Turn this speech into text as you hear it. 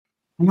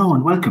Hello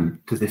and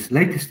welcome to this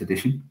latest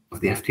edition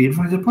of the FT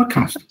Advisor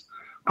podcast.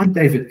 I'm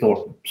David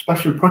Thornton,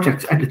 Special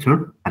Projects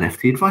Editor at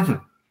FT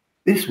Advisor.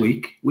 This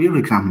week, we are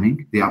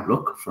examining the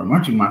outlook for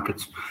emerging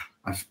markets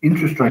as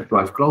interest rates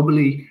rise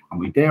globally and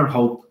we dare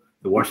hope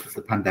the worst of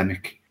the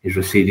pandemic is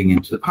receding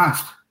into the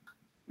past.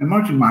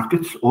 Emerging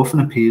markets often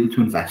appeal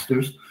to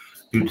investors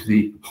due to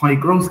the high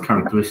growth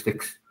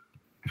characteristics,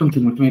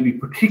 something which may be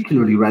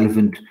particularly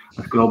relevant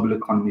as global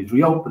economies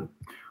reopen.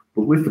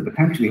 But with the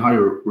potentially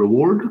higher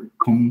reward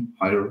come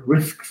higher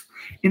risks.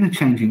 In a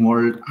changing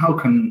world, how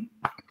can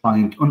a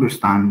client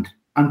understand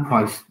and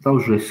price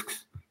those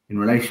risks in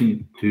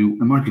relation to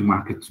emerging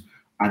markets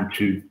and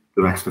to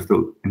the rest of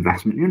the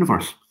investment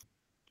universe?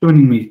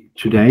 Joining me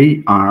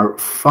today are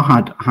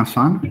Fahad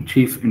Hassan,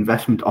 Chief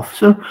Investment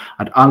Officer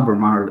at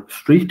Albemarle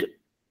Street,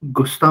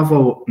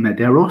 Gustavo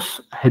Medeiros,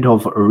 Head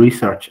of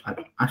Research at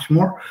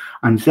Ashmore,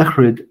 and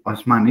Zechrid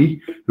Osmani,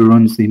 who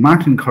runs the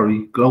Martin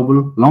Currie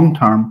Global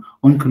Long-Term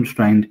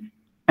Unconstrained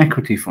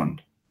Equity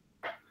Fund.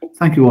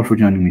 Thank you all for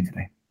joining me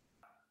today.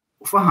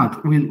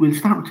 Fahad, we'll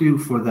start with you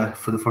for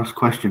the first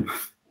question.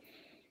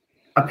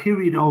 A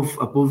period of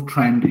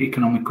above-trend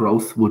economic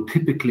growth would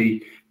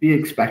typically be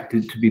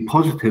expected to be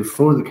positive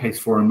for the case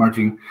for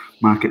emerging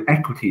market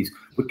equities.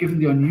 But given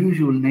the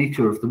unusual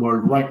nature of the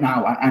world right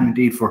now, and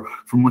indeed for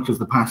much of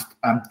the past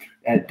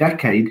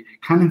decade,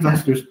 can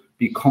investors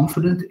be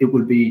confident it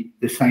will be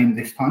the same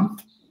this time?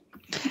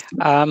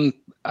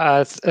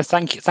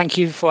 Thank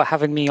you for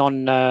having me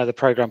on the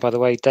program, by the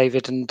way,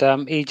 David. And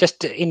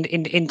just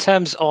in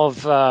terms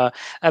of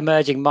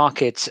emerging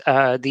markets,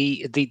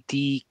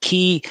 the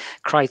key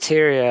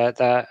criteria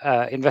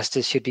that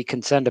investors should be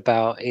concerned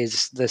about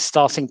is the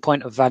starting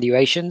point of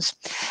valuations.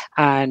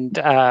 And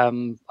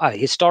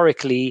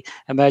historically,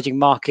 emerging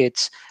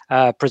markets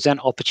present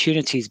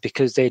opportunities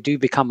because they do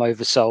become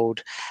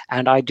oversold.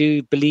 And I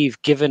do believe,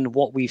 given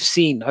what we've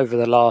seen over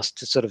the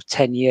last sort of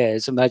 10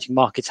 years, emerging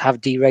markets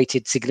have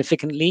derated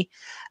significantly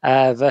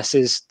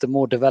versus the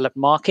more developed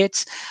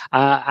markets.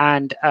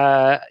 And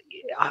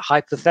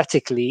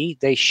hypothetically,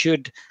 they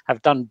should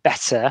have done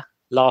better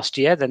last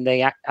year than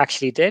they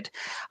actually did.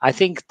 I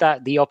think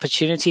that the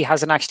opportunity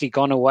hasn't actually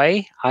gone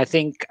away. I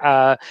think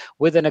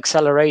with an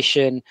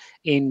acceleration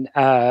in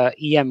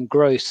EM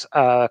growth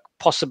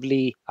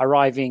possibly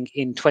arriving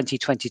in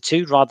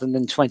 2022 rather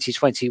than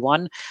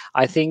 2021,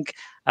 I think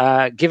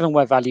given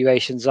where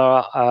valuations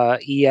are,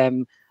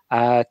 EM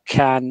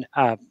can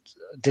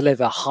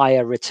deliver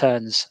higher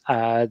returns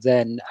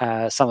than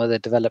some of the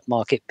developed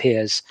market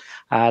peers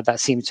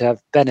that seem to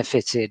have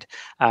benefited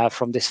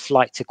from this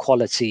flight to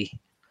quality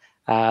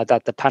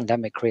that the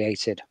pandemic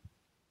created.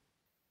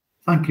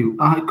 Thank you.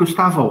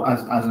 Gustavo,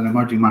 as an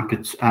emerging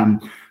markets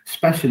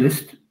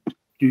specialist,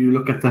 do you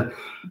look at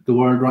the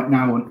world right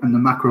now and the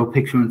macro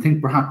picture and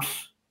think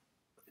perhaps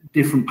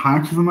different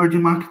parts of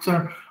emerging markets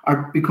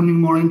are becoming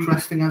more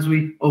interesting as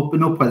we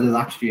open up, whether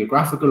that's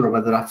geographical or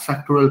whether that's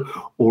sectoral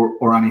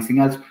or anything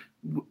else?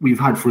 We've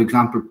had, for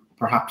example,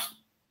 perhaps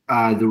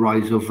the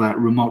rise of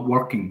remote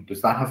working.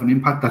 Does that have an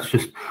impact? That's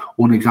just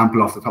one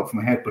example off the top of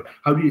my head. But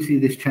how do you see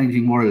this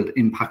changing world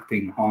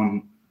impacting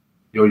on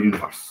your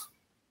universe?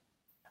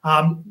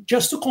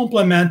 Just to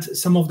complement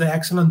some of the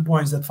excellent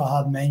points that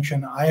Fahad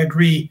mentioned, I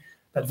agree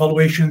that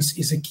valuations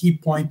is a key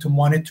point to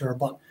monitor.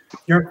 But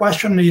your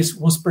question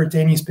was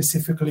pertaining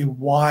specifically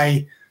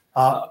why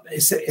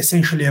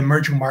essentially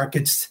emerging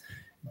markets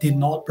did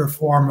not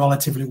perform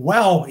relatively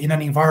well in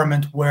an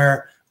environment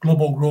where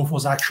global growth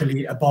was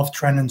actually above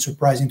trend and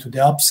surprising to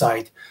the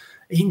upside.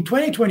 In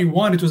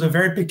 2021, it was a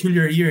very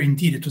peculiar year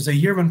indeed. It was a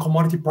year when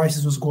commodity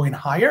prices was going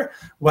higher,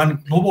 when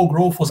global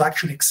growth was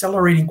actually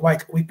accelerating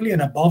quite quickly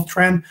and above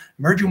trend.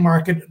 Emerging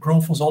market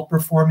growth was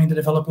outperforming the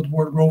developed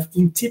world growth.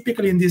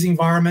 Typically in this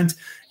environment,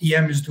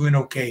 EM is doing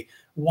okay.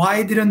 Why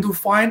it didn't do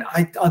fine?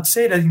 I'd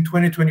say that in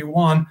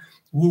 2021,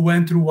 we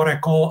went through what I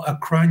call a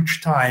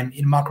crunch time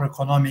in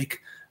macroeconomic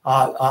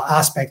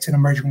aspects in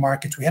emerging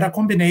markets. We had a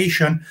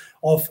combination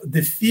of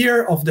the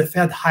fear of the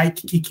Fed hike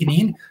kicking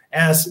in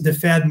as the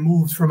Fed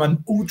moved from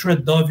an ultra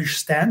dovish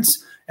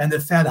stance, and the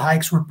Fed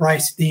hikes were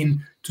priced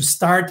in to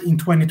start in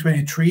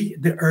 2023,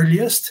 the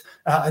earliest,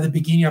 at the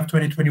beginning of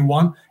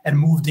 2021, and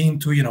moved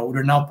into,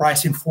 they're now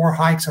pricing 4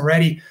 hikes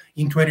already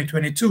in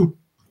 2022,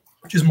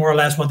 which is more or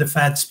less what the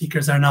Fed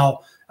speakers are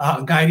now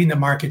guiding the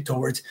market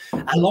towards,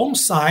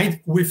 alongside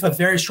with a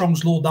very strong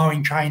slowdown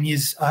in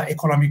Chinese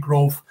economic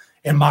growth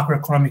and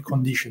macroeconomic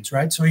conditions,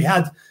 right? So we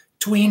had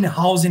twin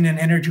housing and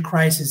energy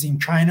crisis in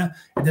China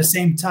at the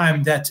same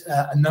time that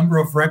a number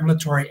of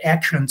regulatory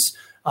actions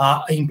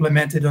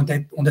implemented on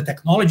the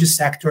technology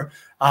sector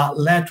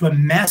led to a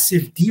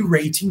massive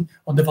derating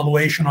on the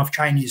valuation of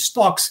Chinese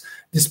stocks,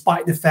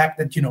 despite the fact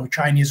that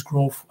Chinese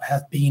growth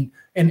has been,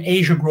 and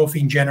Asia growth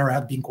in general,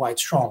 have been quite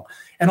strong.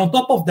 And on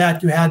top of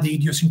that, you had the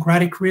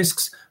idiosyncratic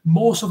risks.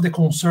 Most of the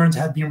concerns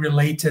had been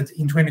related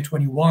in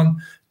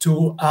 2021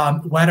 to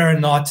whether or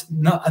not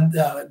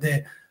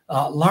the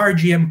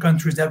large EM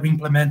countries that we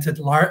implemented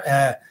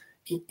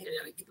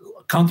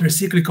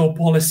countercyclical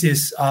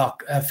policies,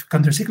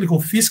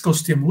 countercyclical fiscal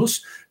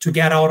stimulus to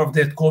get out of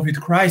the COVID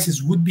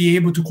crisis would be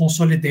able to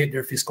consolidate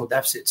their fiscal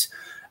deficits.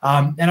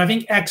 And I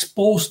think ex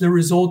post, the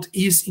result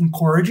is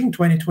encouraging.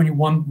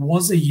 2021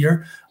 was a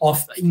year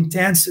of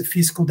intense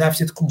fiscal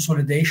deficit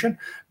consolidation,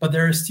 but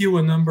there are still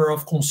a number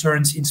of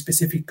concerns in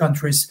specific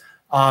countries,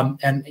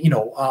 and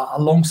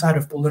alongside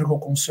of political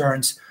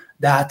concerns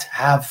that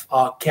have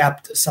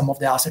kept some of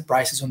the asset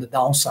prices on the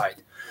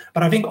downside.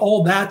 But I think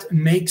all that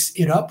makes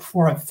it up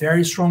for a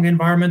very strong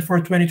environment for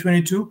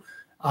 2022.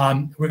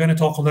 We're going to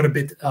talk a little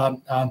bit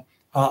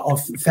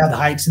of Fed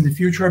hikes in the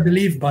future, I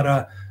believe, but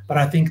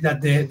I think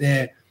that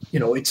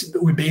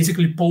we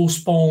basically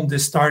postponed the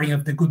starting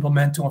of the good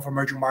momentum of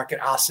emerging market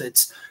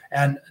assets,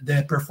 and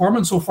the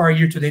performance so far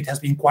year to date has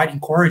been quite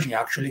encouraging.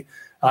 Actually,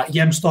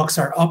 EM stocks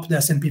are up, the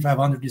S&P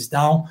 500 is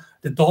down,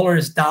 the dollar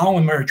is down,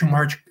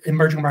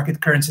 emerging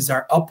market currencies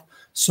are up.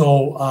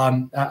 So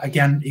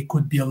again, it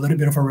could be a little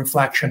bit of a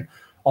reflection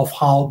of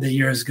how the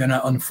year is going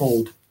to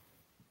unfold.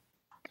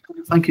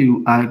 Thank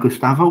you,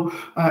 Gustavo.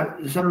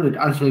 Zerid,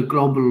 as a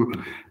global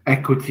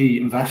equity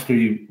investor,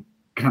 you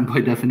can by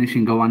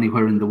definition go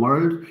anywhere in the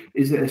world.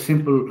 Is it as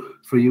simple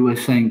for you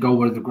as saying go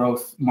where the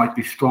growth might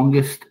be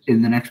strongest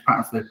in the next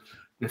part of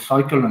the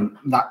cycle, and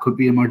that could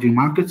be emerging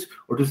markets?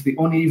 Or does the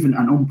uneven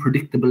and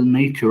unpredictable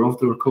nature of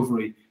the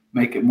recovery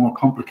make it more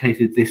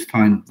complicated this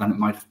time than it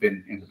might have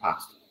been in the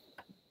past?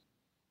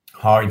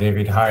 Hi,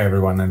 David. Hi,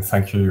 everyone, and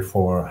thank you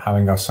for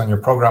having us on your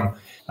program.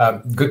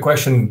 Good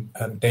question,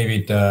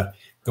 David.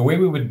 The way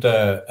we would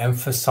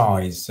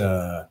emphasize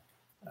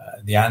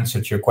the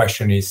answer to your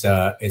question is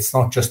it's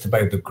not just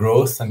about the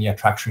growth and the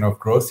attraction of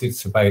growth,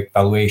 it's about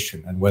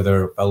valuation and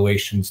whether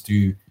valuations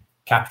do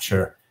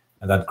capture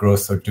that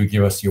growth or do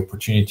give us the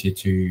opportunity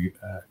to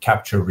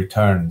capture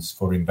returns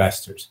for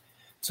investors.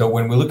 So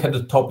when we look at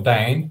the top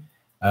down,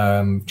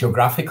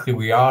 geographically,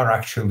 we are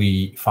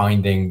actually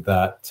finding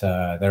that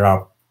there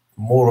are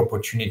more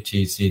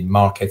opportunities in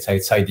markets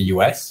outside the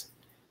US.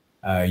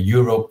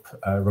 Europe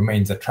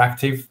remains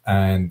attractive,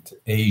 and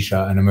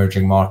Asia and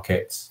emerging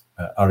markets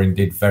are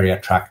indeed very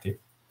attractive.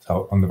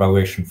 So on the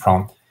valuation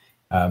front,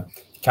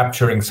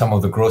 capturing some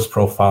of the growth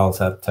profiles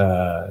that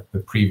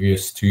the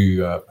previous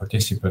two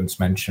participants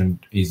mentioned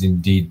is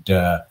indeed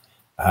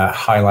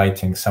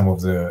highlighting some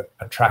of the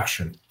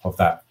attraction of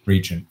that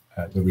region,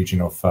 the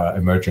region of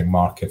emerging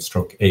markets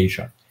 /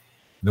 Asia.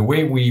 The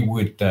way we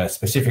would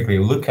specifically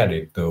look at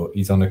it, though,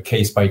 is on a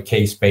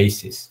case-by-case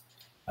basis,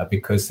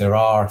 because there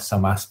are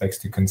some aspects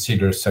to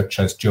consider, such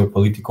as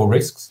geopolitical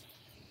risks,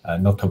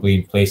 notably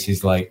in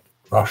places like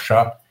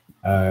Russia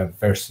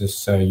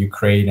versus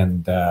Ukraine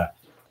and the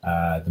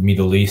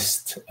Middle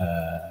East,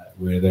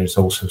 where there's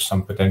also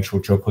some potential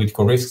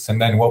geopolitical risks. And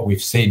then what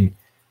we've seen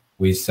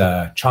with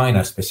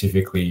China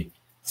specifically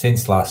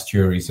since last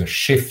year is a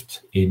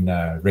shift in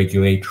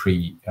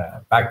regulatory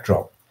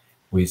backdrop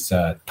with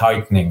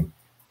tightening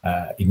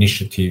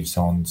initiatives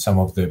on some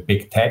of the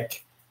big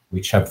tech,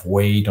 which have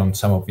weighed on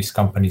some of these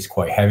companies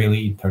quite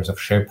heavily in terms of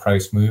share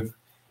price move.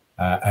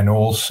 And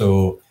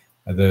also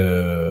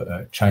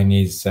the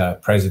Chinese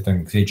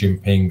President Xi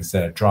Jinping's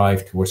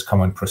drive towards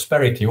common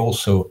prosperity,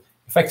 also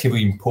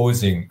effectively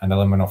imposing an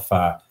element of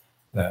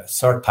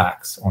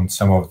surtax on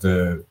some of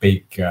the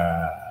big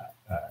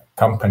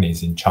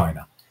companies in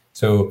China.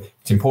 So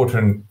it's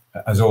important,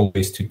 as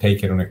always, to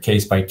take it on a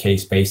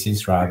case-by-case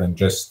basis rather than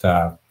just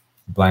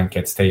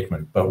blanket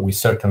statement, but we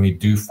certainly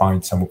do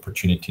find some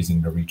opportunities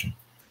in the region.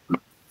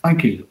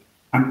 Thank you.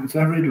 And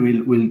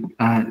Zerid,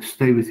 we'll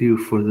stay with you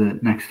for the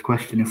next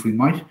question, if we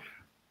might.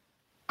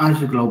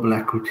 As a global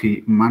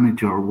equity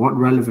manager, what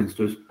relevance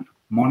does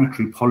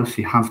monetary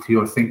policy have to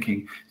your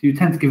thinking? Do you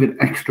tend to give it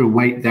extra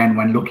weight then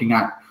when looking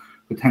at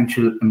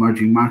potential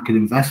emerging market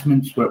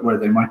investments where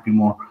they might be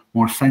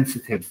more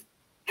sensitive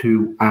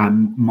to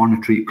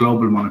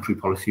global monetary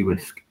policy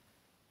risk?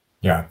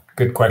 Yeah,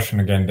 good question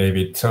again,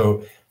 David.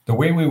 So the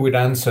way we would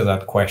answer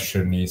that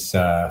question is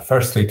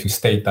firstly to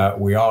state that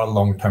we are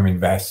long-term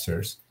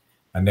investors,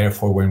 and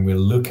therefore when we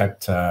look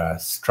at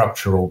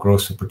structural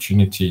growth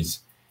opportunities,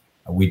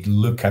 we'd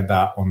look at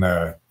that on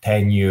a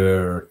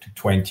 10-year to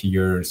 20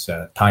 years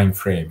time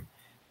frame.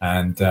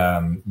 And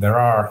there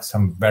are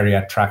some very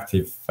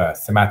attractive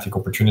thematic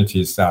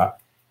opportunities that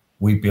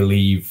we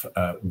believe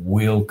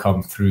will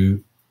come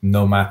through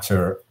no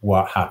matter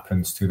what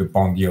happens to the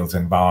bond yields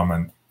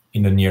environment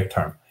in the near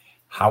term.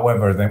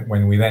 However,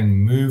 when we then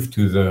move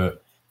to the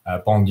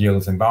bond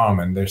yields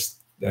environment, there's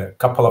a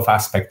couple of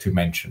aspects to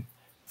mention.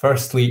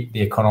 Firstly,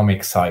 the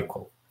economic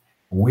cycle.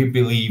 We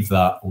believe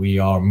that we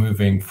are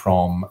moving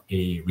from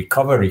a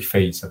recovery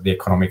phase of the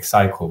economic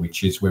cycle,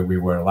 which is where we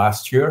were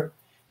last year,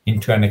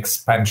 into an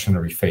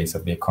expansionary phase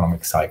of the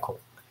economic cycle.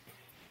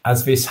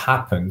 As this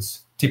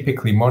happens,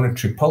 typically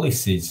monetary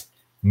policies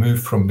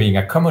move from being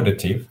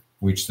accommodative,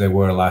 which they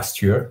were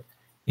last year,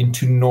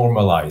 into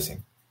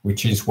normalizing,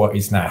 which is what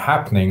is now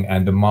happening,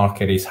 and the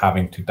market is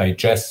having to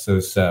digest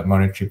those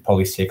monetary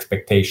policy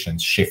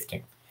expectations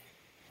shifting.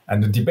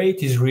 And the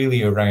debate is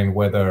really around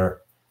whether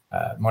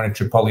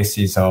monetary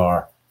policies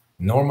are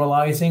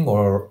normalizing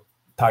or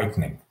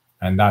tightening.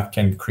 And that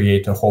can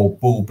create a whole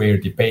bull-bear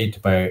debate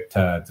about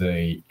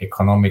the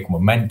economic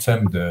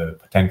momentum, the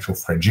potential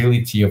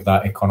fragility of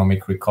that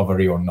economic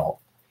recovery or not.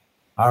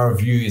 Our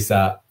view is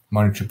that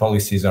monetary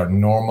policies are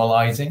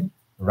normalizing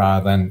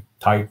rather than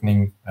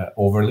tightening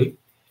overly.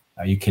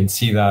 You can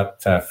see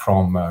that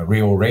from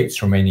real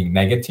rates remaining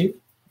negative.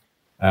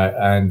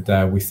 And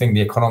we think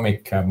the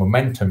economic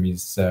momentum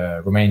is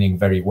remaining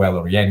very well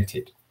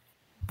oriented.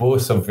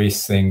 Both of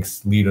these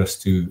things lead us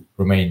to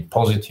remain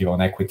positive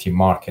on equity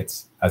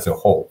markets as a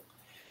whole.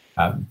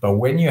 But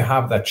when you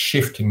have that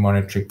shift in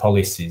monetary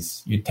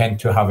policies, you tend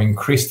to have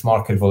increased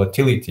market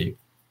volatility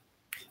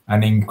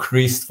and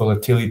increased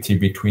volatility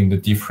between the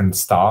different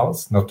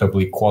styles,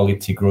 notably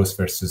quality, growth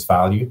versus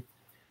value.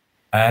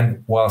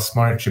 And whilst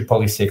monetary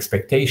policy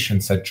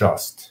expectations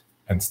adjust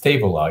and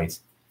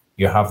stabilize,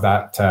 you have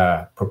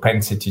that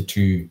propensity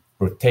to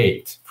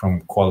rotate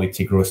from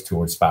quality growth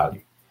towards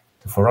value.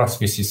 For us,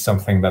 this is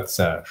something that's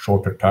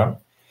shorter term.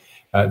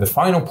 The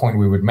final point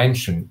we would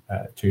mention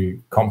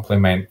to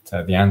complement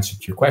the answer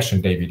to your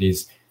question, David,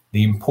 is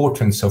the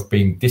importance of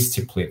being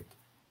disciplined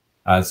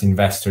as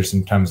investors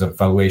in terms of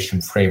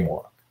valuation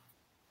framework.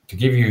 To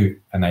give you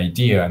an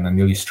idea and an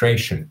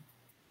illustration,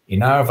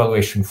 in our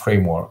valuation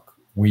framework,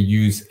 we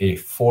use a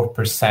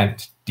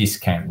 4%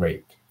 discount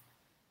rate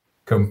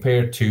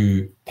compared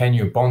to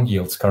 10-year bond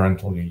yields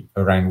currently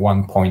around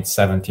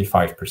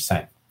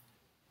 1.75%.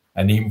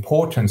 And the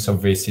importance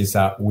of this is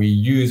that we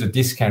use a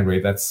discount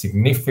rate that's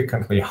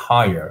significantly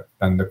higher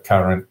than the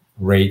current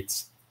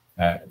rates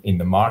in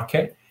the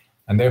market.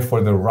 And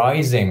therefore, the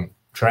rising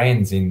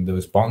trends in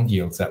those bond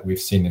yields that we've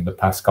seen in the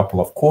past couple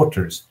of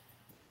quarters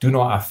do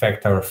not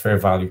affect our fair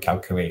value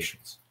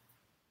calculations.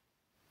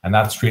 And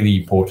that's really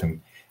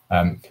important.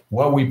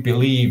 What we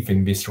believe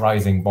in this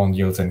rising bond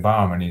yields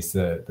environment is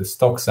the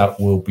stocks that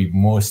will be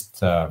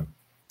most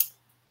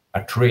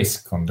at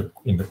risk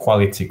in the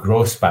quality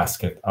growth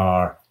basket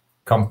are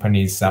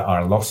companies that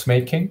are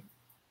loss-making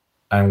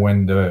and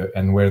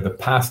where the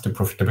path to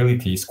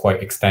profitability is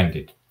quite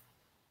extended,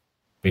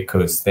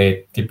 because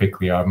they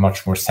typically are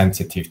much more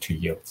sensitive to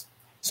yields.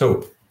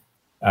 So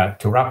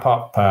to wrap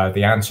up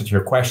the answer to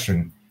your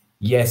question,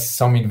 yes,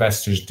 some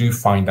investors do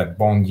find that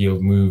bond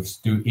yield moves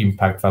do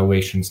impact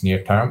valuations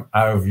near term.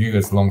 Our view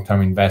as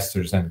long-term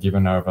investors, and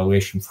given our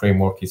valuation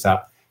framework, is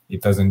that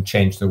it doesn't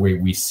change the way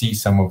we see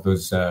some of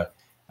those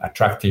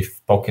attractive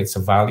pockets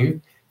of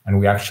value. And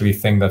we actually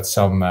think that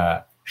some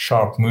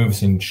sharp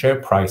moves in share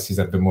prices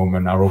at the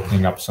moment are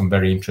opening up some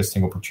very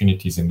interesting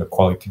opportunities in the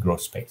quality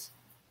growth space.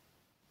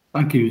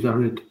 Thank you,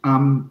 Zarid.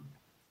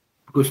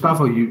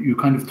 Gustavo, you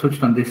kind of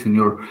touched on this in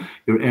your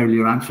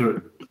earlier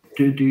answer.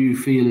 Do you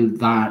feel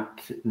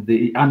that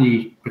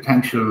any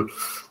potential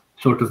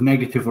sort of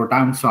negative or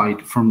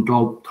downside from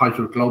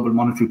tighter global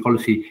monetary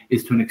policy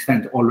is to an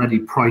extent already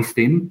priced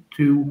in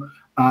to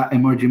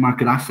emerging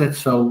market assets?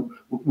 So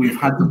we've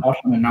had the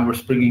bottom and now we're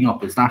springing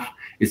up. Is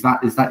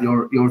that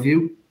your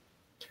view?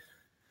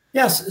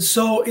 Yes.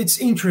 So it's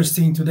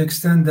interesting to the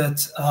extent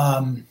that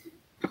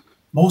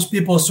most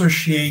people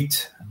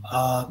associate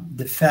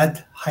the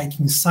Fed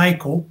hiking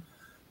cycle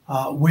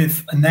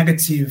with a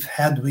negative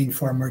headwind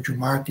for emerging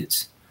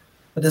markets.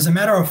 But as a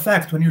matter of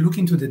fact, when you look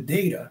into the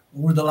data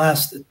over the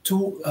last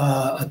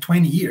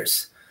 20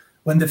 years,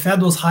 when the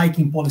Fed was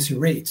hiking policy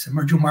rates,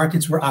 emerging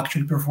markets were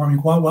actually performing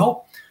quite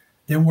well.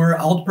 They were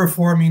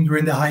outperforming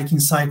during the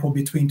hiking cycle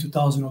between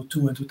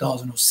 2002 and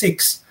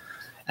 2006,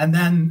 and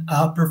then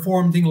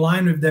performed in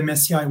line with the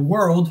MSCI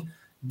World,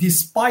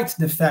 despite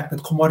the fact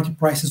that commodity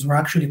prices were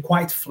actually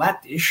quite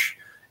flattish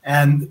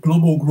and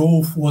global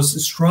growth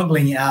was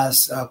struggling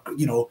as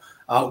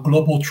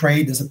global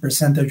trade as a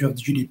percentage of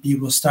the GDP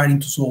was starting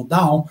to slow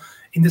down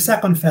in the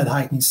second Fed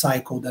hiking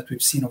cycle that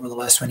we've seen over the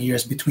last 20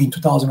 years between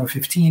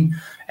 2015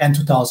 and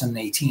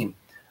 2018.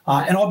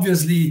 And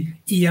obviously,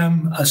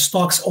 EM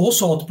stocks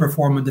also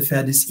outperform the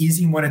Fed is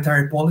easing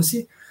monetary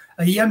policy.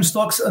 EM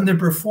stocks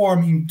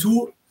underperform in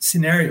two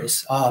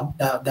scenarios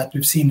that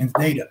we've seen in the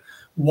data.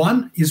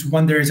 One is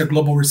when there is a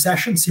global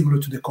recession, similar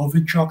to the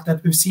COVID shock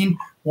that we've seen,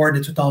 or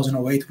the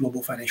 2008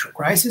 global financial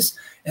crisis.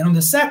 And on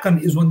the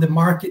second is when the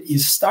market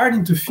is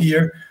starting to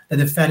fear that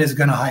the Fed is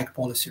going to hike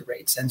policy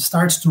rates and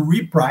starts to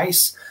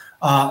reprice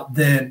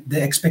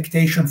the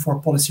expectation for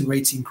policy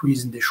rates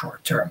increase in the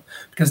short term,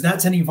 because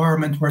that's an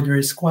environment where there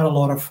is quite a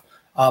lot of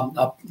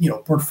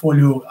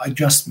portfolio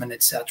adjustment,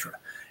 etc.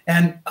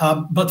 And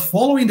but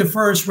following the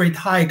first rate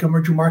hike,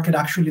 emerging market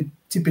actually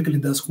typically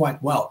does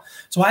quite well.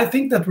 So I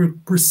think that we're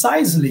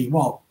precisely,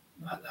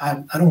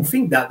 I don't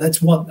think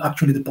that's what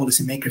actually the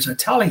policymakers are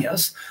telling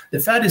us. The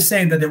Fed is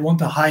saying that they want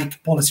to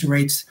hike policy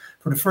rates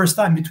for the first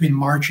time between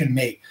March and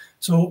May.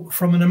 So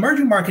from an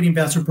emerging market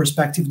investor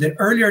perspective, the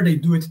earlier they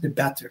do it, the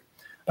better.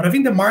 But I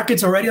think the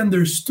markets already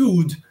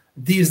understood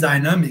these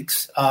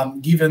dynamics,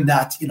 given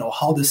that,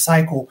 how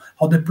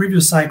the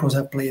previous cycles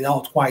have played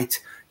out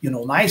quite,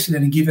 nicely,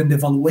 and given the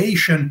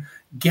valuation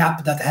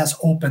gap that has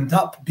opened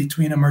up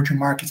between emerging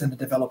markets and the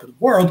developed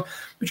world,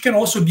 which can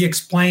also be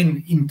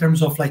explained in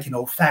terms of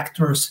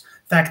factors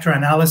factor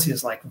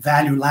analysis like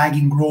value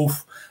lagging growth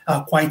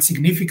quite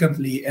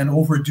significantly and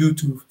overdue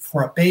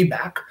for a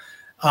payback,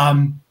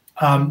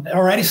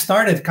 already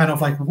started kind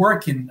of like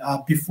working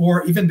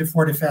before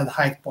the Fed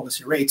hiked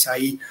policy rates,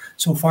 i.e.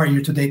 so far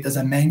year to date, as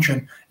I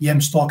mentioned,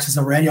 EM stocks is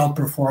already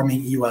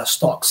outperforming US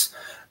stocks.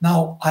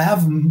 Now,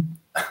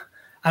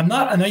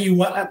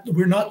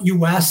 we're not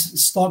US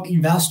stock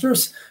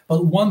investors,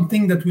 but one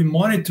thing that we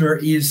monitor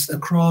is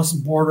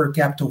cross-border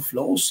capital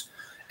flows.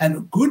 And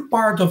a good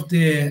part of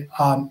the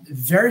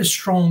very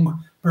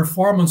strong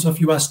performance of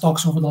US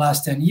stocks over the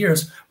last 10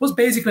 years was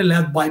basically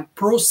led by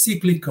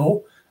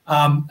pro-cyclical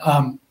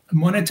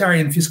monetary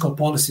and fiscal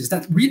policies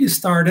that really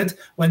started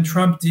when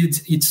Trump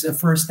did its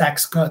first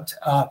tax cut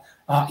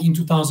in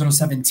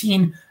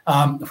 2017,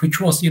 which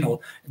was,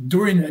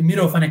 during the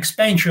middle of an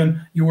expansion,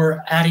 you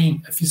were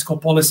adding a fiscal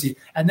policy.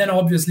 And then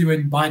obviously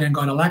when Biden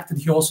got elected,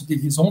 he also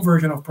did his own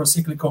version of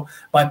pro-cyclical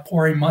by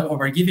pouring money or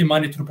by giving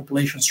money to the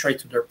population straight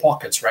to their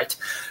pockets, right?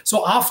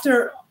 So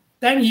after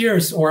 10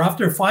 years or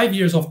after 5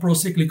 years of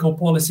pro-cyclical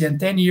policy and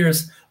 10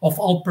 years of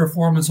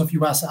outperformance of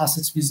US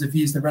assets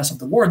vis-a-vis the rest of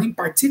the world, in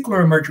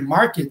particular emerging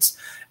markets,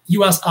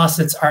 US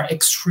assets are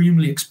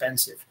extremely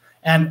expensive.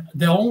 And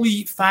the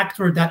only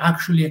factor that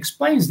actually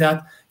explains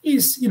that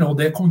is,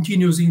 the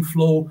continuous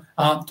inflow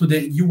to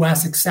the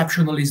US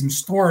exceptionalism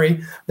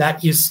story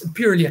that is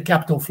purely a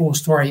capital flow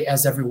story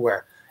as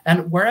everywhere.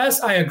 And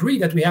whereas I agree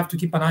that we have to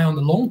keep an eye on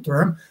the long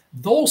term,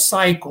 those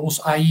cycles,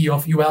 i.e.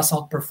 of US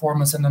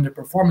outperformance and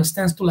underperformance,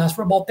 tends to last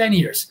for about 10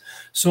 years.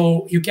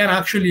 So you can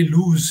actually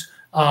lose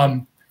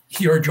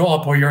your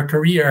job or your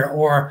career,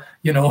 or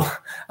you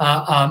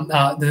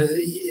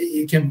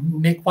can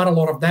make quite a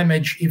lot of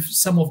damage if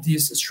some of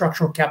these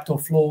structural capital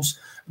flows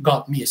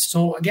got missed.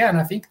 So again,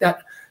 I think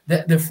that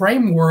the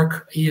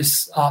framework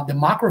is the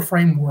macro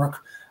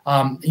framework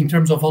in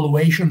terms of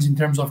valuations, in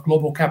terms of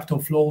global capital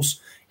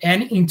flows,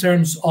 and in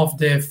terms of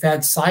the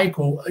Fed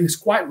cycle is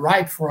quite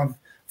ripe for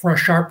a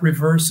sharp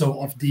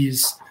reversal of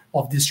this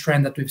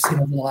trend that we've seen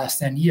over the last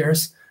 10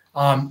 years.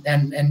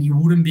 And it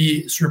wouldn't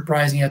be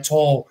surprising at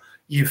all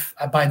if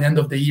by the end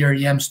of the year,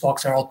 EM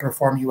stocks are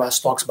outperforming US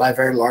stocks by a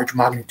very large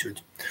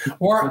magnitude.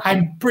 Or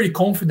I'm pretty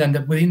confident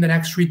that within the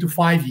next 3 to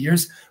 5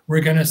 years,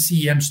 we're going to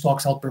see EM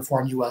stocks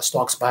outperform US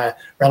stocks by a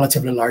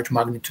relatively large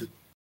magnitude.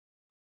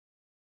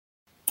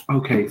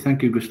 Okay,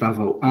 thank you,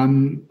 Gustavo.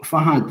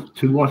 Fahad,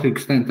 to what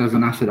extent, as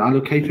an asset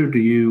allocator, do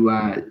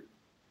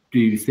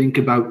you think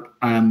about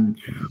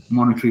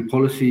monetary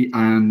policy,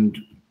 and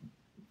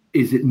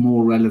is it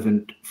more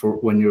relevant for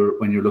when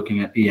you're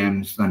looking at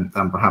EMs than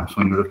perhaps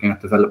when you're looking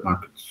at developed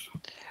markets?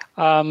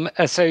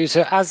 So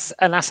as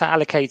an asset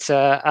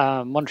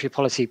allocator, monetary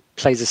policy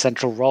plays a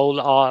central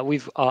role.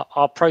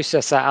 Our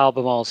process at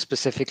Albemarle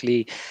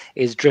specifically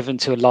is driven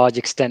to a large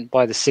extent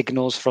by the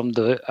signals from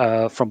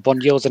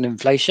bond yields and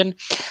inflation,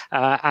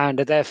 and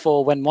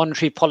therefore, when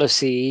monetary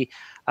policy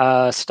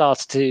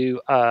starts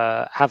to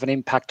have an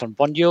impact on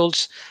bond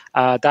yields,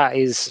 that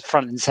is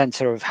front and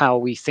center of how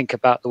we think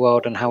about the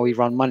world and how we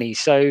run money.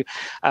 So,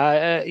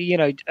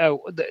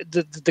 the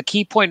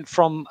key point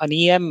from an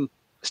EM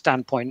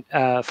standpoint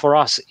for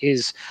us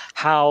is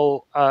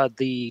how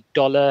the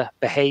dollar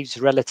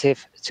behaves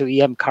relative to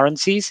EM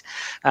currencies,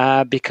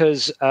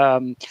 because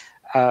from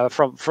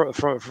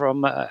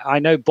I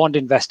know bond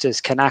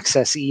investors can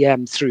access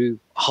EM through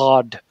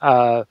hard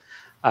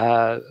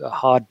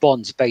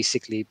bonds,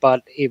 basically,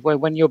 but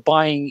when you're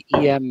buying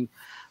EM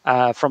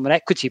from an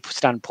equity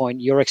standpoint,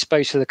 you're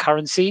exposed to the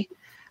currency.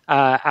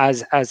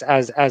 As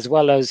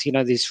well as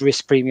this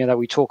risk premium that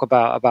we talk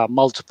about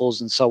multiples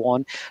and so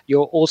on,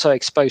 you're also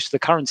exposed to the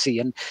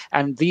currency,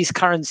 and these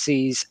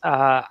currencies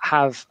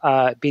have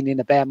been in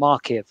a bear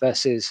market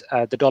versus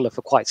the dollar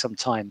for quite some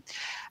time.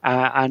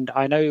 And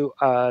I know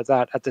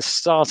that at the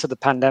start of the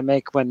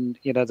pandemic, when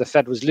the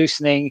Fed was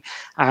loosening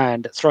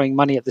and throwing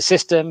money at the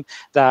system,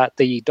 that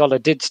the dollar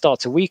did start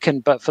to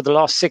weaken. But for the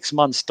last 6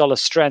 months, dollar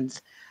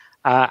strength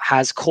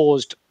has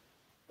caused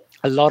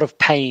a lot of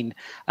pain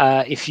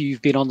if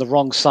you've been on the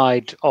wrong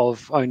side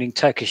of owning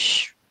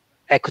Turkish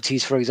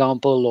equities, for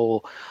example,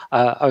 or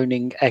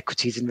owning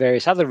equities in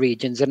various other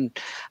regions. And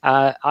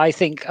I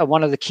think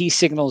one of the key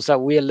signals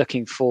that we're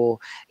looking for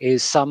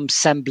is some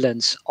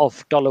semblance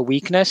of dollar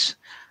weakness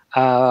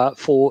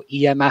for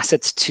EM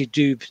assets to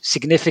do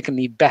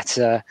significantly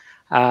better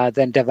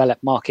than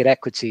developed market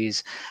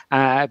equities,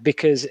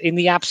 because in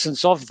the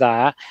absence of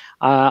that,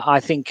 I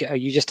think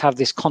you just have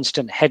this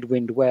constant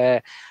headwind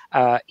where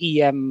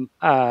EM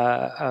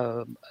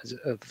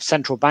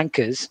central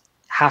bankers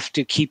have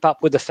to keep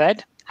up with the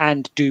Fed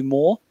and do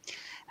more.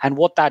 And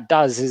what that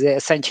does is it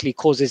essentially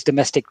causes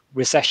domestic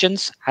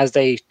recessions as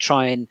they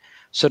try and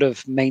sort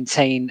of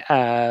maintain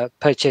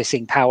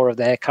purchasing power of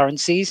their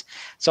currencies.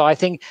 So I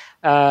think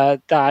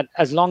that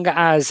as long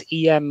as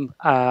EM,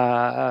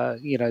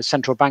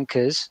 central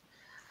bankers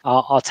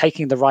are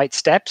taking the right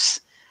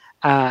steps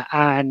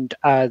and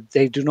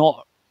they do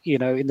not,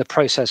 in the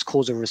process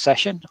cause a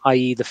recession,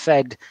 i.e. the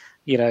Fed,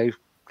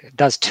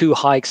 does 2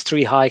 hikes,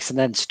 3 hikes, and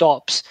then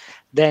stops,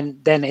 then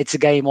it's a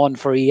game on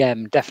for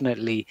EM,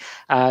 definitely.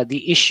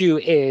 The issue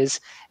is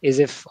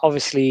if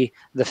obviously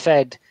the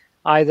Fed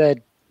either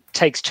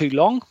takes too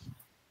long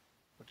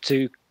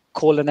to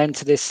call an end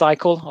to this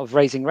cycle of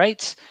raising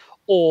rates,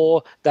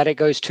 or that it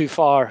goes too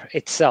far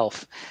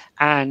itself.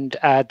 And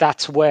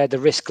that's where the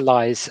risk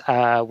lies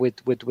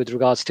with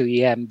regards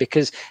to EM,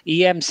 because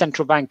EM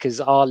central bankers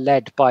are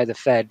led by the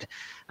Fed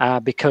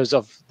because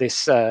of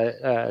this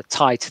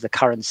tie to the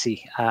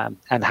currency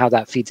and how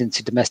that feeds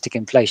into domestic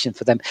inflation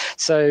for them.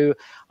 So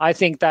I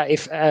think that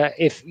if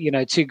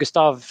to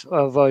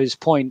Gustavo's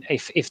point,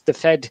 if the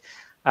Fed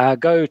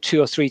go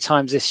 2 or 3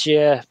 times this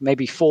year,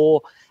 maybe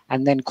 4,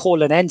 and then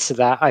call an end to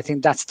that, I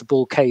think that's the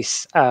bull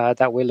case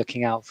that we're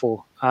looking out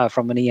for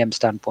from an EM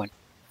standpoint.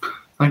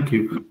 Thank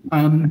you.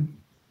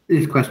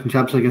 This question,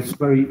 chaps, I guess is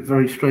very,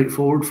 very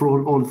straightforward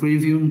for all 3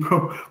 of you, and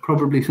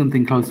probably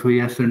something close to a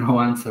yes or no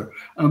answer.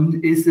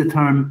 Is the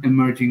term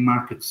emerging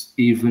markets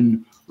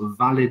even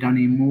valid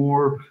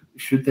anymore?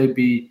 Should they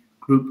be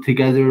grouped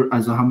together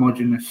as a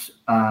homogenous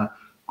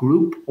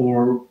group?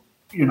 Or,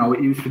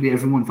 it used to be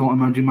everyone thought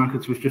emerging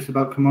markets was just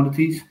about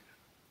commodities,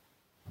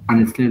 and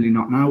it's clearly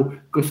not now.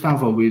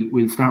 Gustavo,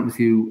 we'll start with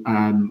you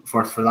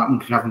first for that one,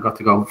 because you haven't got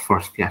to go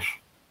first yet.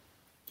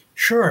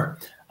 Sure.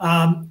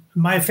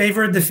 My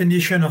favorite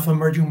definition of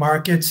emerging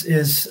markets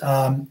is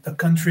the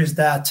countries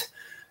that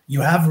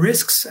you have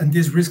risks, and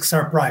these risks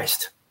are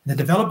priced. In the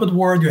developed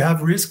world, you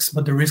have risks,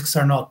 but the risks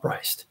are not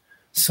priced.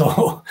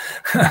 So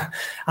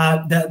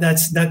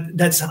that's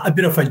a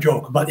bit of a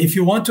joke. But if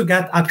you want to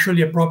get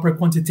actually a proper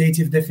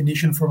quantitative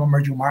definition from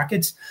emerging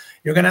markets,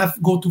 you're going to have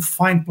to go to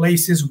find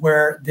places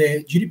where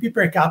the GDP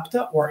per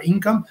capita or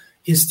income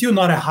is still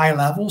not at high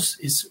levels,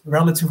 is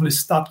relatively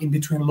stuck in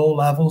between low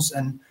levels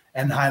and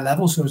high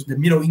levels. So it's the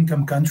middle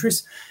income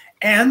countries,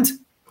 and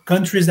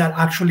countries that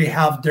actually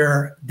have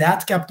their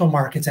debt capital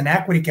markets and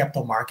equity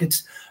capital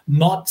markets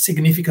not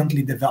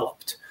significantly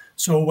developed.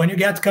 So when you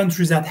get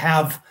countries that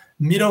have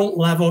middle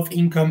level of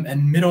income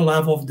and middle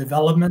level of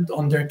development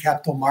on their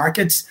capital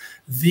markets,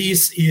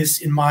 this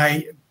is, in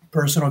my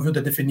personal view,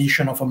 the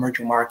definition of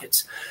emerging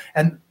markets.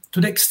 And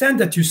to the extent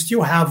that you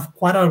still have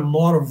quite a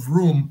lot of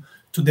room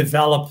to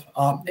develop,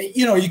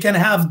 you can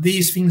have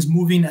these things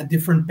moving at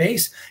different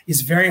pace.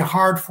 It's very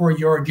hard for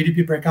your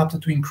GDP per capita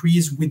to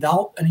increase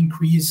without an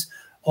increase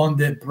on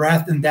the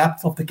breadth and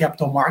depth of the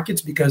capital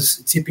markets, because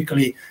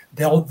typically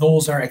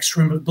those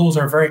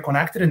are very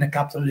connected in the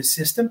capitalist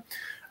system.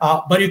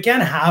 But you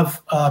can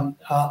have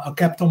a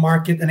capital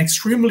market, an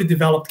extremely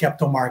developed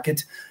capital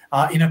market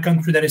in a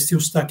country that is still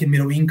stuck in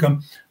middle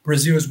income.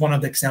 Brazil is one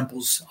of the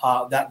examples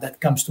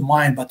that comes to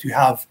mind, but you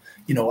have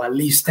at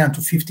least 10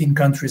 to 15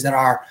 countries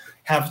that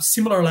have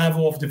similar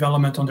level of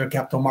development on their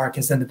capital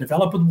markets than the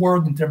developed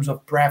world in terms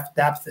of breadth,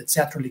 depth,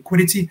 etc.,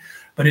 liquidity,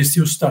 but it's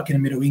still stuck in the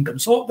middle income.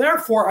 So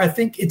therefore, I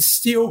think it's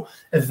still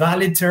a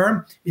valid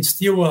term. It's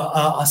still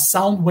a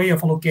sound way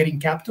of allocating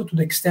capital, to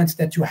the extent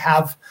that you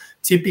have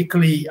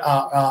typically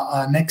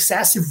an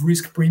excessive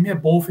risk premium,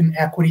 both in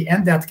equity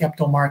and debt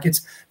capital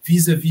markets,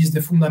 vis-a-vis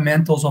the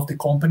fundamentals of the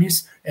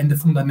companies and the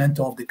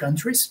fundamental of the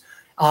countries.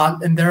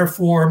 And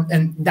therefore,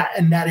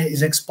 that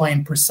is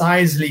explained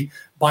precisely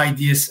by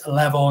this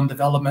level of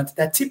development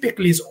that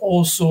typically is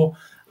also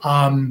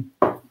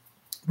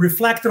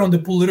reflected on the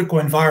political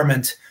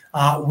environment,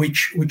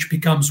 which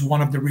becomes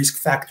one of the risk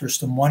factors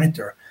to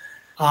monitor.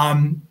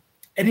 And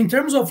in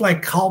terms of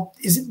how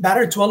is it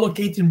better to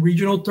allocate in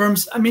regional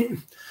terms? I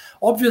mean,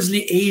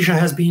 obviously, Asia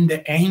has been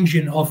the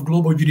engine of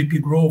global GDP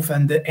growth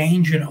and the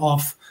engine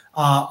of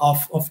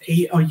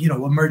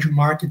emerging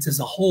markets as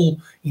a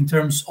whole in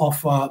terms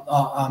of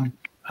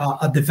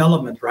a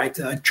development, right?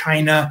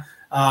 China,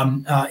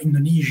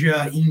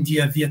 Indonesia,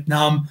 India,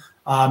 Vietnam,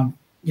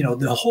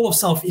 the whole of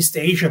Southeast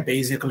Asia,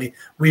 basically.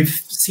 We've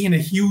seen a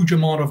huge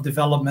amount of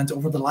development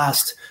over the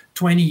last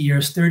 20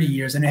 years, 30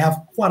 years, and they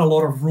have quite a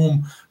lot of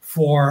room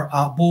for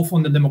both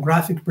on the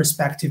demographic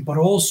perspective, but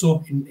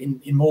also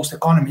in most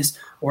economies,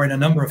 or in a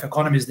number of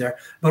economies there,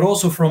 but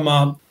also from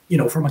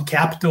a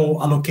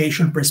capital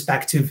allocation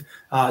perspective,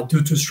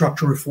 due to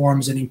structural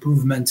reforms and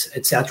improvements,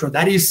 etc.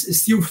 That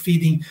is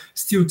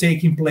still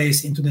taking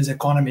place into these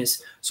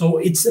economies. So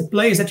it's a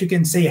place that you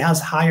can say has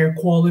higher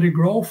quality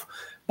growth,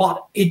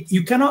 but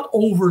you cannot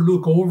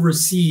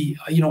oversee,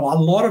 a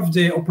lot of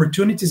the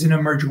opportunities in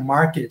emerging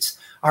markets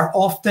are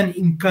often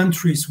in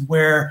countries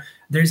where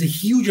there's a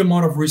huge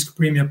amount of risk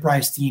premium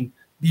priced in,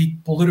 be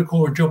it political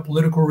or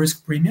geopolitical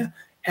risk premium,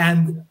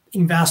 and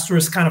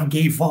investors kind of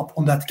gave up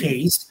on that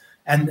case.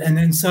 And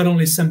then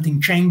suddenly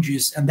something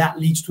changes, and that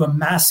leads to a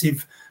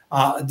massive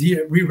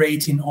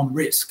re-rating on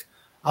risk.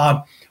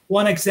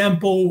 One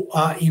example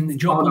in the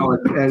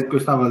geopolitical...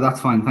 Gustavo,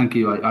 that's fine. Thank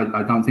you.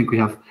 I don't think we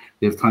have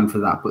time for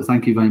that, but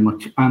thank you very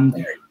much.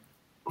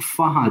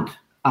 Fahad,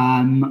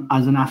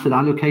 as an asset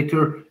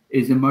allocator,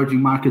 is emerging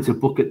markets a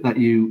bucket that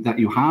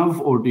you have,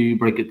 or do you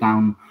break it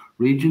down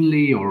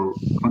regionally or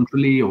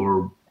countryly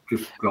or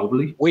just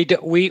globally? We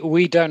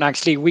don't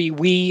actually.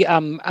 We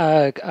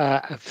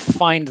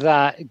find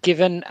that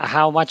given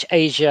how much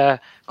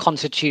Asia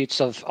constitutes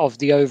of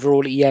the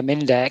overall EM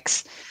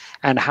index,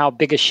 and how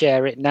big a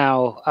share it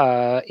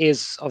now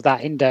is of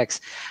that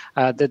index,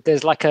 that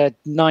there's like a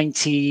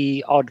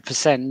 90-odd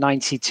percent,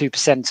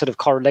 92% sort of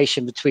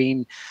correlation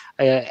between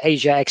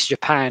Asia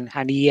ex-Japan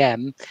and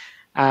EM.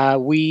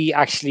 We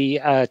actually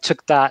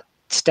took that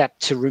step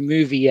to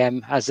remove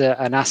EM as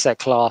an asset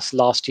class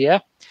last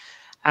year.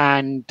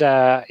 And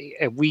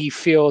we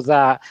feel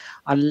that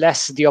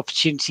unless the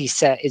opportunity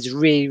set is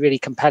really, really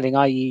compelling,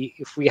 i.e.,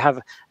 if we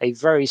have a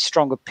very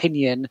strong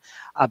opinion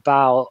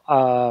about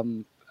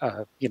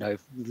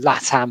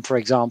LATAM, for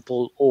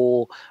example,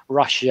 or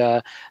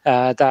Russia,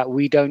 that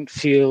we don't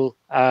feel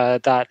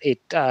that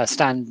it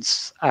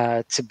stands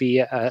to be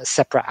a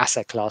separate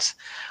asset class.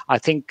 I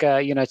think,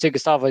 to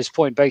Gustavo's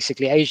point,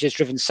 basically, Asia has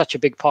driven such a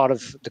big part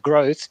of the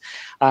growth,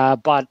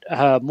 but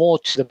more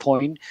to the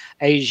point,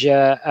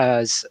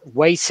 Asia's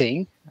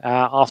weighting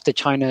after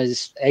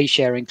China's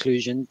A-share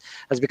inclusion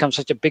has become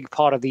such a big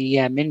part of the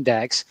EM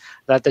index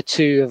that the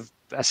two have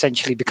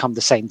essentially become the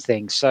same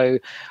thing. So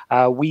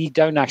we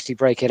don't actually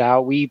break it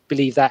out. We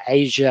believe that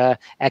Asia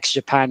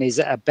ex-Japan is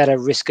a better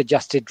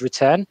risk-adjusted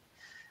return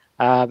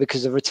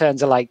because the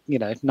returns are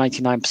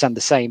 99% the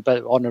same,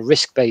 but on a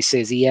risk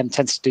basis, EM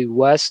tends to do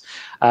worse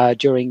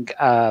during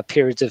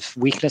periods of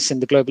weakness in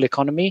the global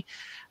economy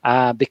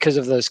because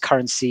of those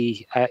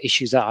currency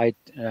issues that I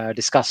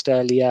discussed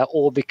earlier,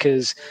 or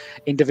because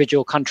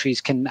individual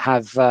countries can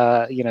have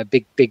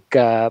big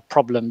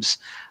problems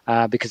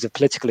because of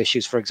political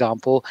issues, for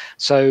example.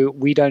 So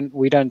we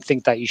don't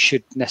think that you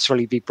should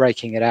necessarily be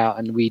breaking it out,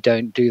 and we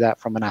don't do that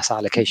from an asset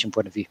allocation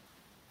point of view.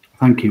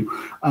 Thank you.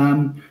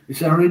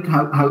 Zarid,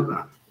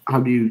 how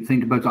do you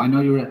think about it? I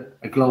know you're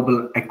a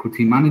global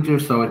equity manager,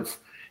 so it's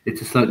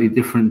a slightly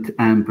different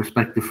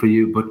perspective for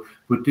you. But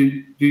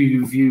do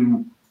you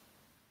view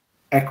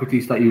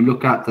equities that you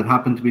look at that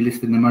happen to be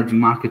listed in emerging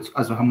markets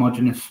as a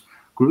homogenous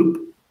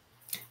group?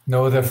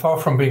 No, they're far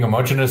from being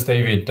homogenous,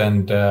 David.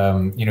 And,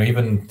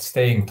 even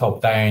staying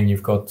top down,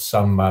 you've got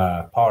some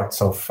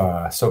parts of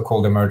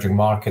so-called emerging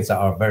markets that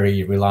are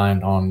very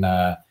reliant on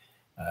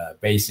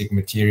basic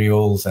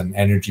materials and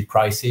energy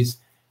prices.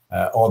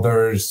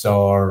 Others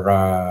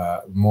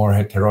are more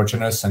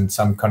heterogeneous, and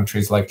some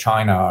countries like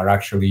China are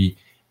actually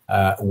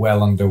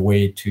well on their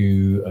way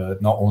to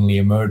not only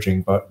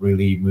emerging, but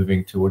really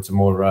moving towards a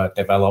more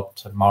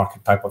developed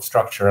market type of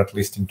structure, at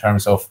least in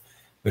terms of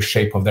the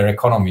shape of their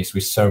economies,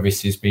 with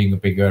services being a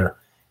bigger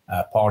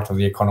part of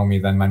the economy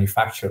than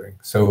manufacturing.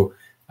 So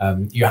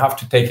you have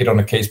to take it on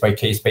a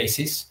case-by-case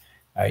basis.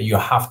 You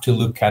have to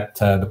look at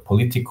the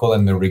political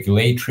and the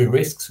regulatory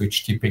risks,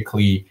 which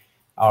typically,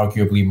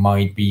 arguably,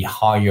 might be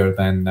higher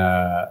than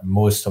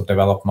most of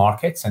developed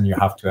markets. And you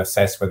have to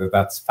assess whether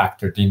that's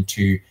factored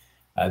into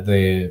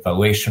the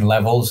valuation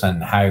levels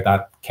and how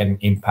that can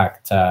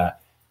impact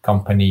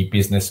company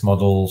business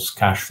models,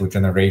 cash flow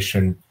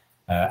generation,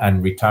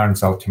 and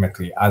returns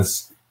ultimately,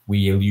 as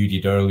we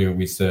alluded earlier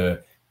with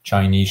the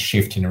Chinese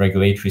shift in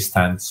regulatory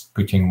stance,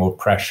 putting more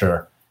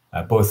pressure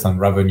both on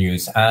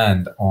revenues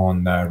and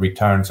on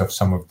returns of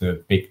some of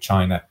the big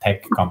China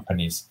tech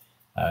companies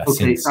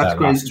since that's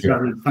great, last year.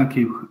 Jared. Thank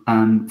you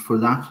for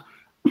that.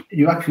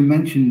 You actually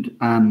mentioned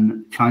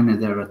China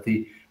there at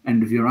the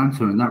end of your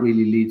answer, and that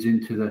really leads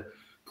into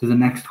the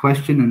next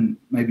question, and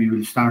maybe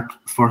we'll start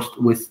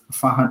first with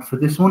Fahad for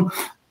this one.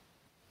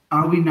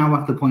 Are we now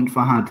at the point,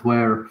 Fahad,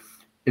 where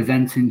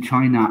events in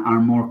China are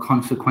more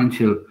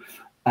consequential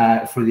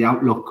for the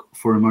outlook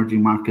for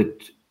emerging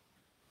market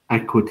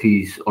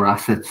equities or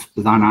assets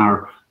than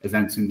are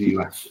events in the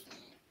US?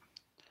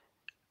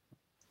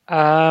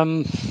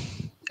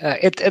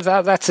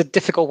 That's a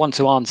difficult one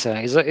to answer.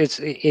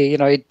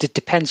 It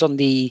depends on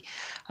the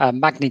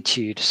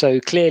magnitude.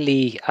 So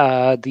clearly,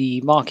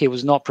 the market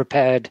was not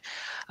prepared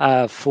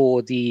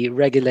for the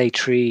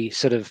regulatory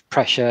sort of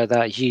pressure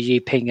that Xi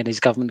Jinping and his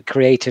government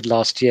created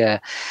last year,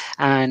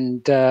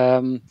 and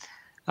given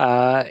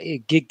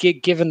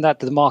that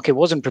the market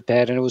wasn't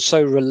prepared and it was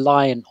so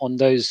reliant on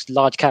those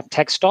large cap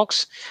tech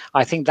stocks,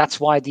 I think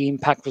that's why the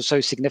impact was so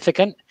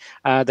significant.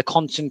 The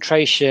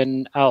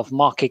concentration of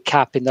market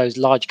cap in those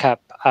large cap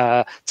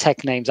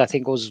tech names, I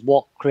think, was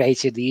what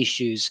created the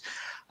issues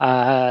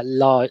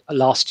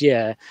last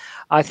year.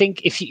 I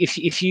think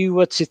if you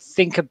were to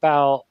think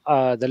about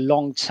the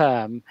long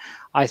term,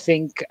 I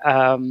think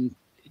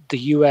the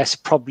US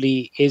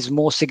probably is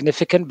more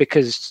significant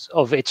because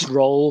of its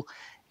role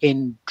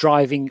in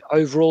driving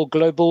overall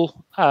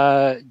global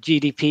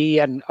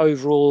GDP and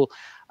overall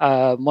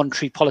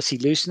monetary policy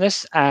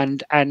looseness,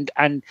 and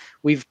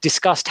we've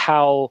discussed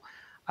how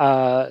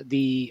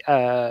the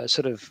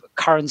sort of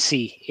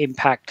currency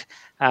impact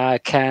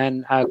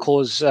can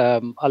cause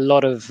a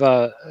lot of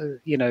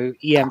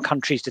EM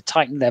countries to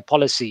tighten their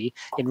policy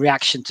in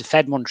reaction to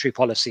Fed monetary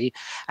policy,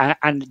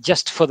 and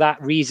just for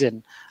that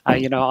reason,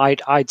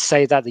 I'd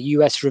say that the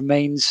US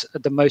remains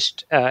the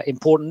most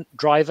important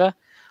driver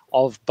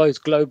of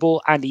both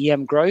global and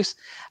EM growth.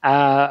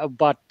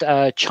 But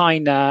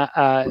China,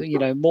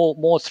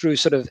 more through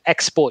sort of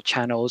export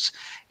channels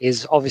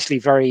is obviously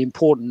very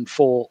important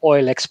for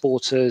oil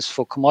exporters,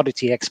 for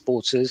commodity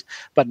exporters,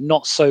 but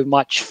not so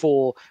much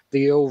for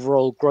the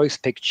overall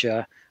growth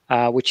picture,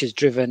 which is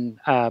driven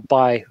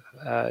by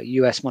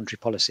US monetary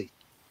policy.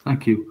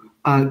 Thank you.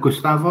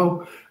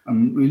 Gustavo,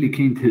 I'm really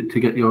keen to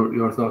get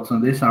your thoughts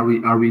on this. Are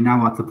we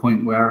now at the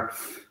point where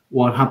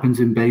what happens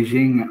in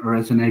Beijing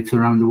resonates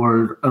around the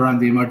world, around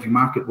the emerging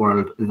market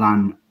world,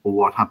 than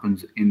what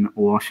happens in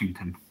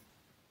Washington?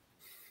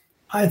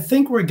 I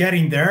think we're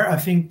getting there. I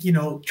think,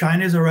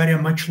 China is already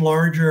a much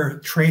larger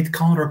trade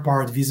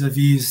counterpart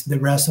vis-a-vis the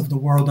rest of the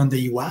world and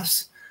the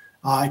US.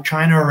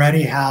 China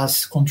already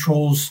has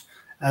controls,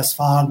 as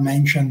Fahad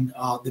mentioned,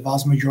 the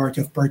vast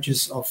majority of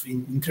purchase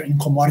in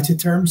commodity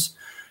terms.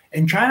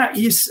 And China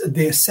is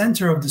the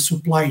center of the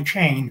supply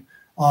chain,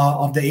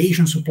 of the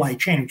Asian supply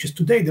chain, which is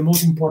today the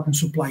most important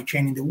supply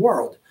chain in the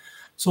world.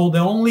 So the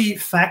only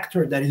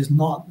factor that is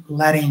not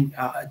letting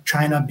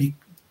China be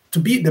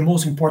the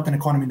most important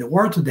economy in the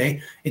world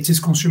today, it's its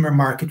consumer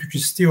market, which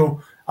is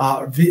still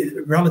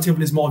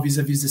relatively small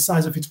vis-a-vis the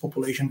size of its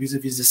population,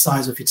 vis-a-vis the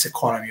size of its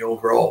economy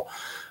overall.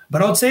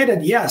 But I would say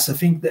that, yes, I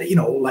think that,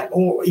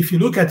 if you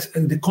look at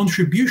the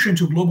contribution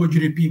to global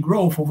GDP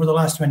growth over the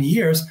last 20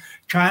 years,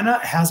 China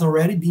has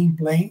already been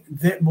playing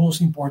the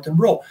most important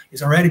role.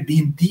 It's already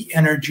been the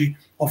energy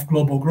of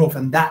global growth,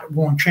 and that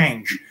won't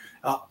change.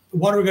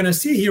 What we're going to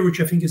see here,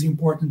 which I think is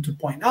important to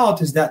point out,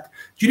 is that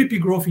GDP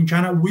growth in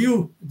China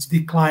will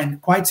decline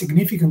quite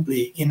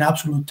significantly in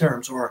absolute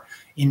terms, or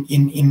in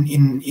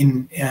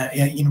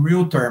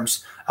real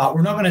terms.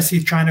 We're not going to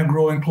see China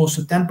growing close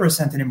to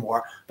 10%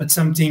 anymore, but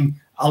something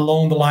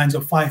along the lines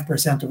of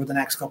 5% over the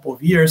next couple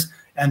of years,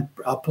 and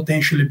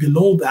potentially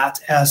below that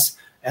as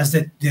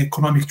the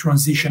economic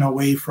transition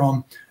away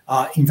from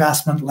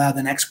investment-led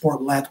and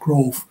export-led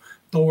growth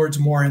towards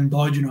more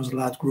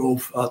endogenous-led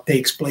growth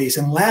takes place,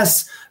 and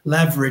less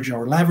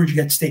leverage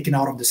gets taken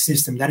out of the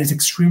system. That is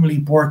extremely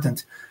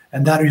important,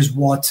 and that is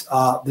what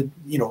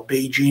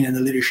Beijing and the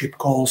leadership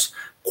calls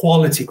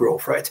quality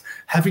growth, right?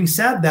 Having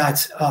said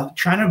that,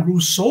 China grew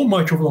so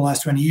much over the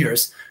last 20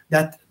 years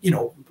that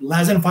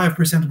less than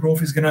 5%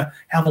 growth is going to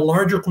have a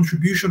larger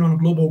contribution on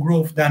global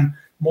growth than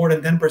more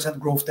than 10%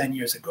 growth 10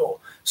 years ago.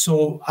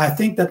 So I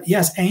think that,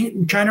 yes,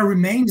 China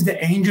remains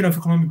the engine of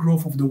economic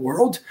growth of the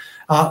world.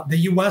 The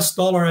US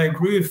dollar, I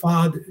agree with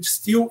Fahad,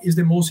 still is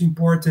the most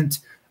important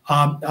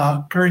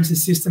currency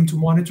system to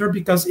monitor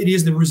because it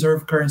is the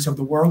reserve currency of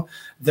the world.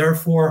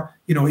 Therefore,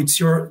 it's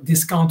your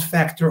discount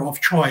factor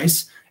of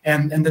choice.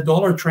 And the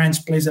dollar trends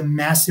plays a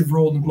massive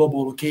role in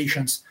global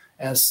locations,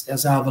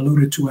 as I've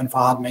alluded to and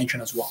Fahad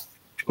mentioned as well.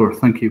 Sure,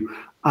 thank you.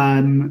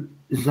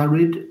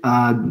 Zarid,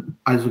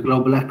 as a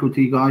global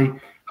equity guy,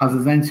 have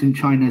events in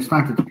China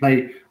started to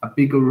play a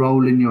bigger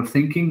role in your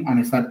thinking? And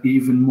is that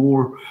even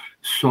more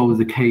so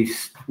the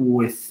case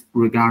with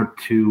regard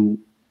to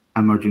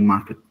emerging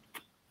market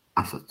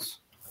assets?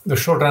 The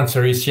short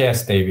answer is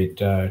yes, David.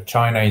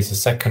 China is the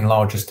second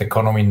largest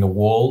economy in the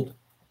world.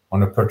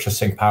 On a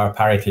purchasing power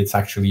parity, it's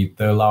actually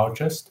the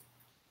largest.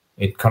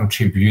 It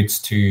contributes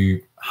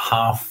to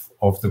half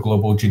of the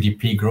global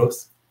GDP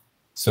growth.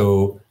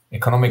 So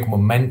economic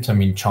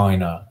momentum in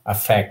China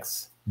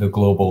affects the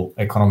global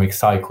economic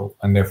cycle,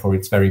 and therefore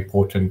it's very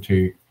important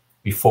to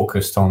be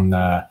focused on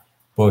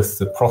both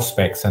the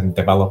prospects and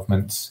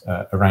developments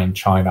around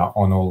China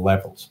on all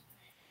levels.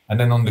 And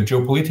then on the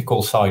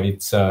geopolitical side,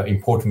 it's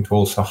important to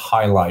also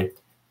highlight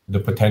the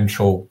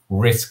potential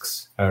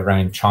risks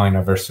around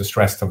China versus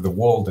rest of the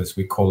world, as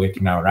we call it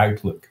in our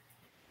outlook.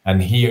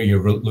 And here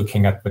you're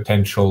looking at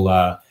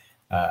potential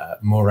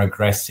more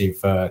aggressive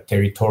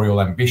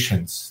territorial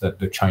ambitions that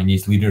the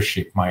Chinese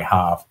leadership might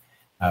have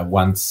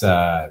once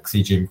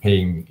Xi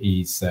Jinping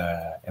is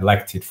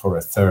elected for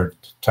a third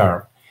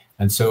term.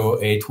 And so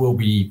it will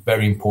be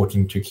very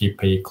important to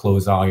keep a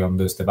close eye on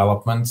those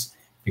developments,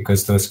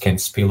 because those can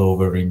spill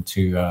over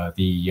into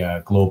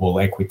the global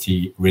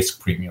equity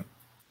risk premium.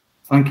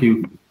 Thank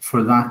you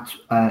for that,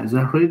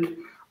 Zahrid.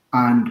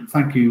 And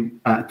thank you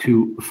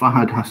to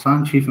Fahad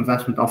Hassan, Chief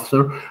Investment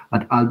Officer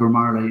at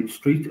Albemarle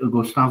Street,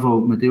 Gustavo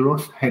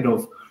Medeiros, Head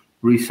of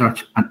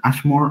Research at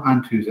Ashmore,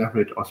 and to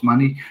Zahrid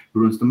Osmani,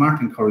 who runs the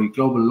Martin Currie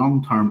Global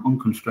Long-Term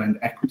Unconstrained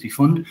Equity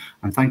Fund.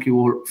 And thank you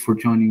all for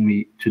joining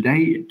me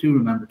today. Do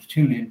remember to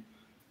tune in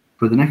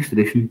for the next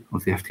edition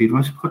of the FT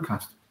Advisor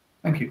podcast.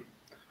 Thank you.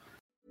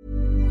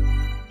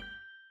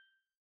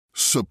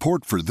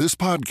 Support for this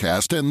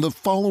podcast and the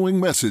following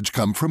message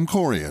come from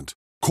Corient.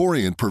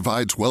 Corient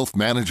provides wealth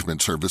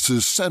management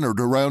services centered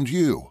around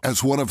you.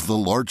 As one of the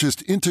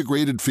largest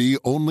integrated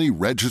fee-only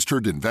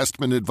registered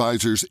investment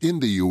advisors in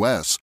the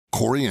U.S.,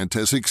 Corient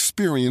has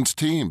experienced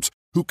teams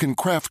who can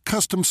craft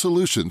custom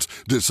solutions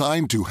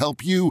designed to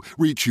help you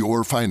reach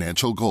your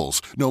financial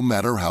goals, no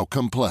matter how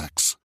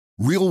complex.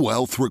 Real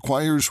wealth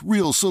requires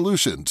real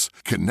solutions.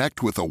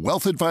 Connect with a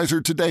wealth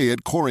advisor today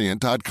at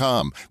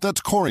Corient.com.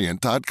 That's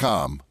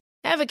Corient.com.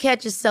 Ever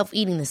catch yourself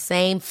eating the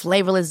same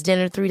flavorless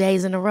dinner 3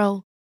 days in a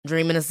row?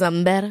 Dreaming of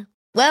something better?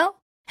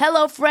 Well,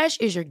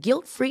 HelloFresh is your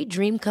guilt-free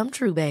dream come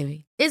true,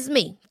 baby. It's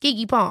me,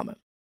 Keke Palmer.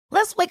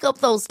 Let's wake up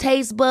those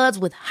taste buds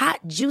with hot,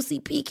 juicy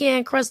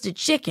pecan-crusted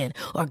chicken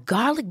or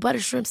garlic butter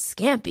shrimp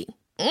scampi.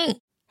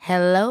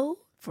 Hello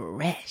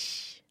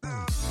Fresh.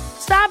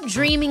 Stop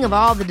dreaming of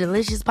all the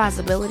delicious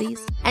possibilities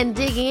and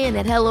dig in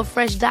at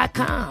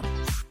HelloFresh.com.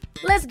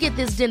 Let's get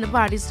this dinner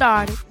party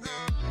started.